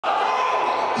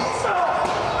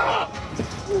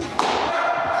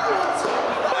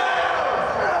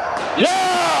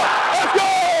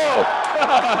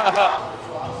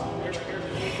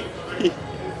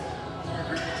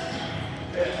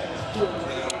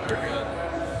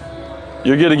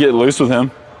You're good to get loose with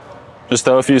him. Just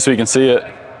throw a few so you can see it.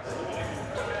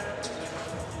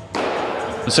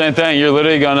 The same thing, you're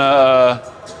literally gonna,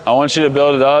 I want you to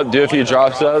build it up, do a few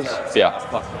drop steps. Yeah.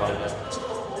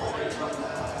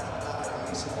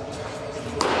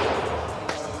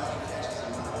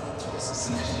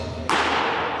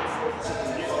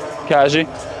 Kaji.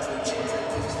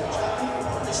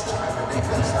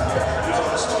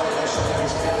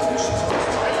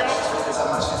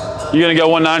 You gonna go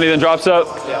 190 then drops up?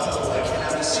 Yeah.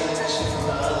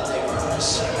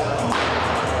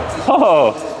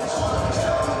 Oh,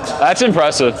 that's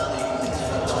impressive.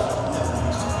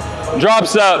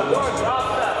 Drops up.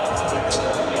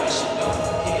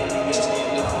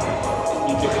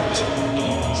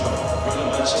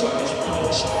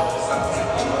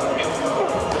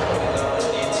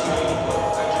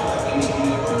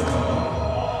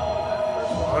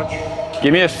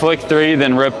 Give me a flick 3,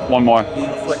 then rip one more.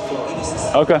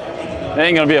 Okay. It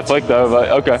ain't gonna be a flick though, but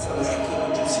okay.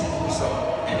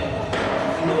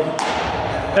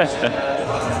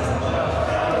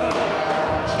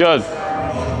 Good.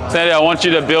 Sandy, I want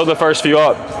you to build the first few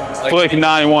up. Flick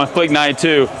 91, flick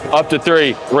 92, up to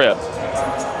 3, rip.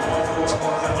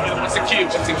 What's the cue?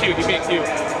 What's the cue? Give me a cue.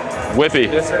 Whippy.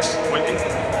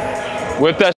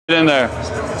 Whip that shit in there.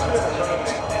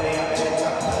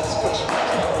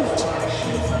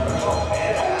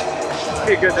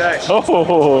 Be a good day.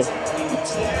 Oh.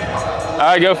 All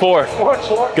right, go 4.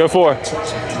 Go 4.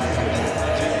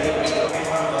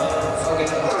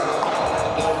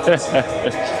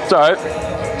 It's all right.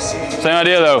 Same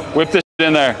idea though. Whip this shit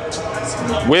in there.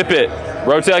 Whip it.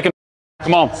 Rotate like a.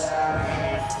 Come on.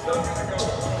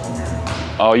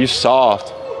 Oh, you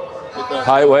soft.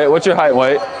 Height weight. What's your height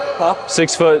weight? Huh?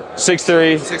 6 foot,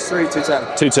 6'3". 6'3",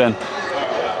 210. 210.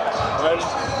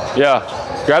 Yeah.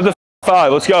 Grab the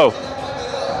 5. Let's go.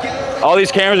 All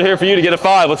these cameras are here for you to get a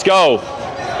 5. Let's go.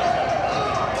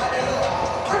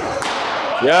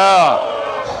 Yeah.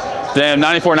 Damn,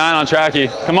 94.9 on tracky.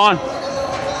 Come on.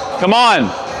 Come on.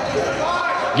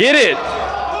 Get it.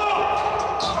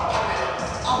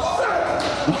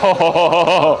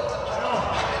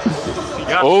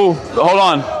 Oh, hold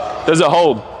on. Does it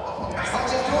hold?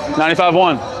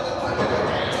 95.1.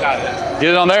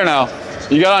 Get it on there now.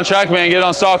 You got it on track, man. Get it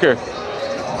on stalker.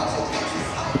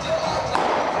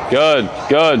 Good,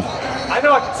 good. I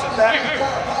know I can sit back.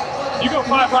 You go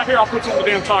 5 right here. I'll put you on the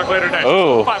damn talk later today.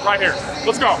 Oh. 5 right here.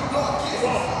 Let's go.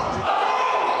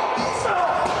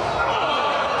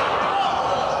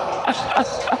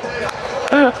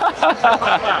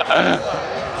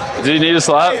 Do you need a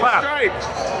slap? Slap.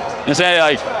 And say,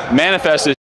 like, manifest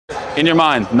it in your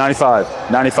mind. 95,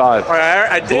 95. All right,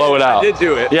 I did. Blow it out. I did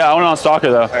do it. Yeah, I want it on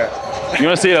stalker though. Right. You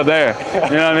want to see it up there. You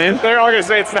know what I mean? They're all going to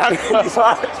say it's not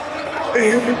 95.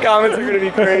 Comments are going to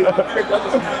be crazy.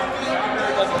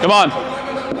 Come on.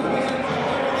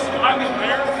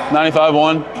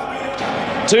 95.1.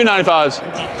 2 95s.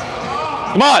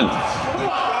 Come on.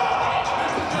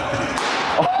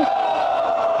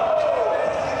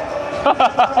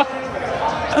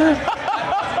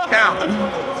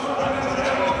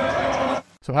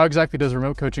 So how exactly does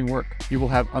remote coaching work? You will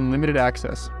have unlimited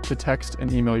access to text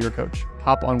and email your coach,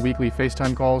 hop on weekly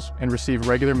FaceTime calls, and receive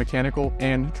regular mechanical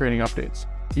and training updates.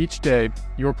 Each day,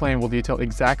 your plan will detail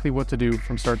exactly what to do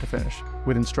from start to finish,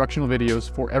 with instructional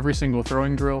videos for every single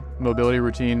throwing drill, mobility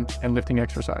routine, and lifting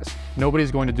exercise.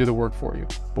 Nobody's going to do the work for you,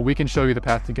 but we can show you the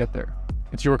path to get there.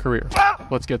 It's your career.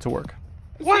 Let's get to work.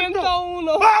 You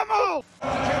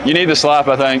need the slap,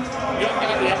 I think.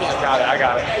 I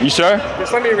got it. You sure?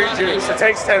 Just let me read you. It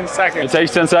takes 10 seconds. It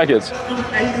takes 10 seconds. That's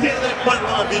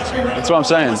what I'm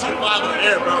saying.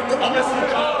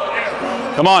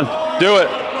 Come on, do it.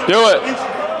 Do it. You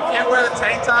can't wear the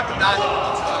tank top and not.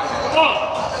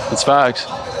 It's facts.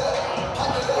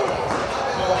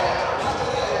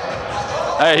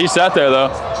 Hey, he sat there though.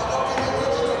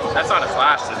 That's not a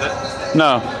flash, is it?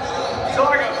 No.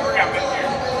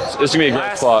 It's gonna be a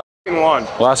great spot. One.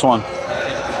 Last one.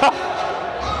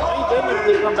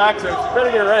 Come back to it. You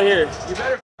better get right here. You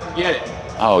better get it.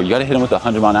 Oh, you gotta hit him with a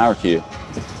 100-mile-an-hour cue.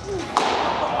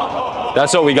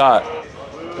 That's what we got.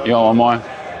 You want one more?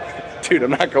 Dude,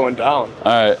 I'm not going down.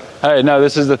 All right. Hey, no,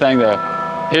 this is the thing though.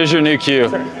 Here's your new cue.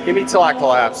 Give me till I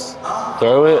collapse.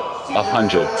 Throw it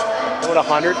 100. Throw it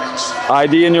 100?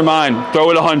 ID in your mind. Throw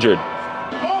it 100.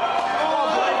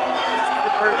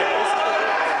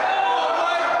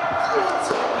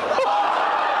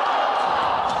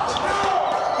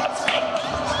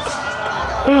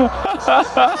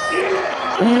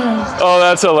 Oh,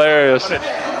 that's hilarious.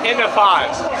 Into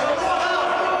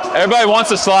 5. Everybody wants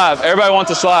to slap. Everybody wants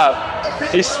to slap.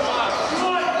 He's. Come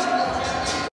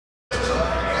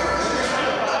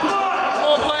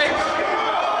on, Blake.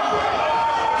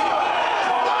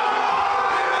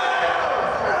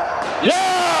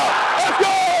 Yeah! Let's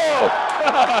go!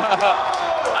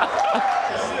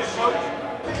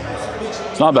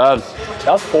 It's not bad.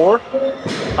 That was 4.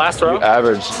 Last throw.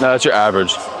 Average. No, that's your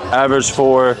average. Average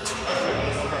 4.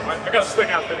 I got a stick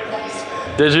out there.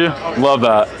 Did you? Love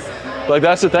that. Like,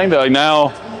 that's the thing though. Like,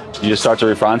 now you just start to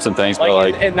refine some things, but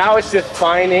like. And now it's just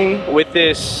finding with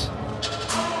this.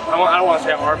 I don't want to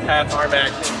say arm path, arm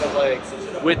action, but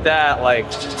like with that, like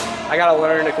I gotta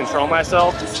learn to control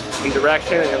myself in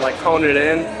direction and like hone it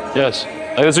in. Yes.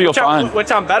 Like, that's what you'll find.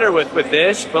 Which I'm better with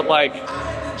this, but like.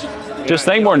 Just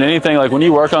think more than anything, like when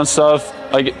you work on stuff,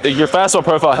 like your fastball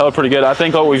profile held pretty good. I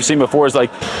think what we've seen before is like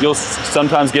you'll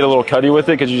sometimes get a little cutty with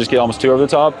it because you just get almost too over the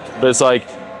top. But it's like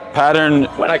pattern.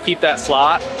 When I keep that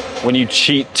slot. When you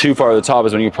cheat too far to the top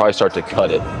is when you probably start to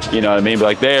cut it. You know what I mean? But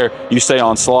like there, you stay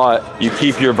on slot, you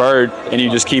keep your vert, and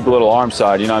you just keep a little arm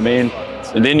side. You know what I mean?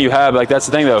 And then you have, like, that's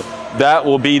the thing though, that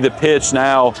will be the pitch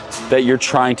now that you're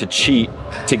trying to cheat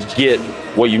to get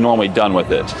what you've normally done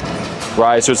with it.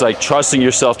 Right, so it's like trusting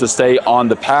yourself to stay on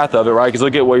the path of it, right? Because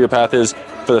look at where your path is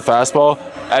for the fastball.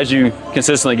 As you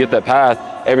consistently get that path,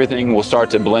 everything will start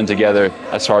to blend together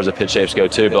as far as the pitch shapes go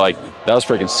too. But like, that was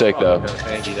freaking sick though.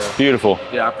 Thank you, though. Beautiful.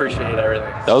 Yeah, I appreciate everything.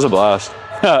 That was a blast.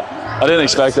 I didn't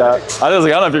expect that. I was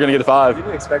like, I don't know if you're gonna get a 5. You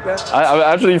didn't expect that?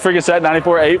 After you freaking set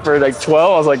 94.8 for like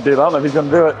 12, I was like, dude, I don't know if he's gonna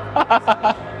do it.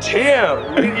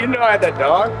 Damn, you didn't know I had that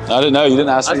dog? I didn't know, you didn't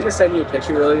ask I was me. gonna send you a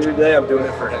picture earlier today. I'm doing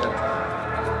it for him.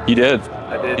 You did.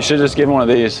 I did. You should just give him one of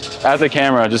these. At the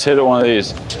camera, just hit it one of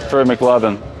these for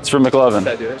McLovin. It's for McLovin. Should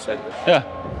I do it? Should I do it? Yeah.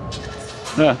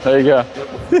 Yeah, there you go.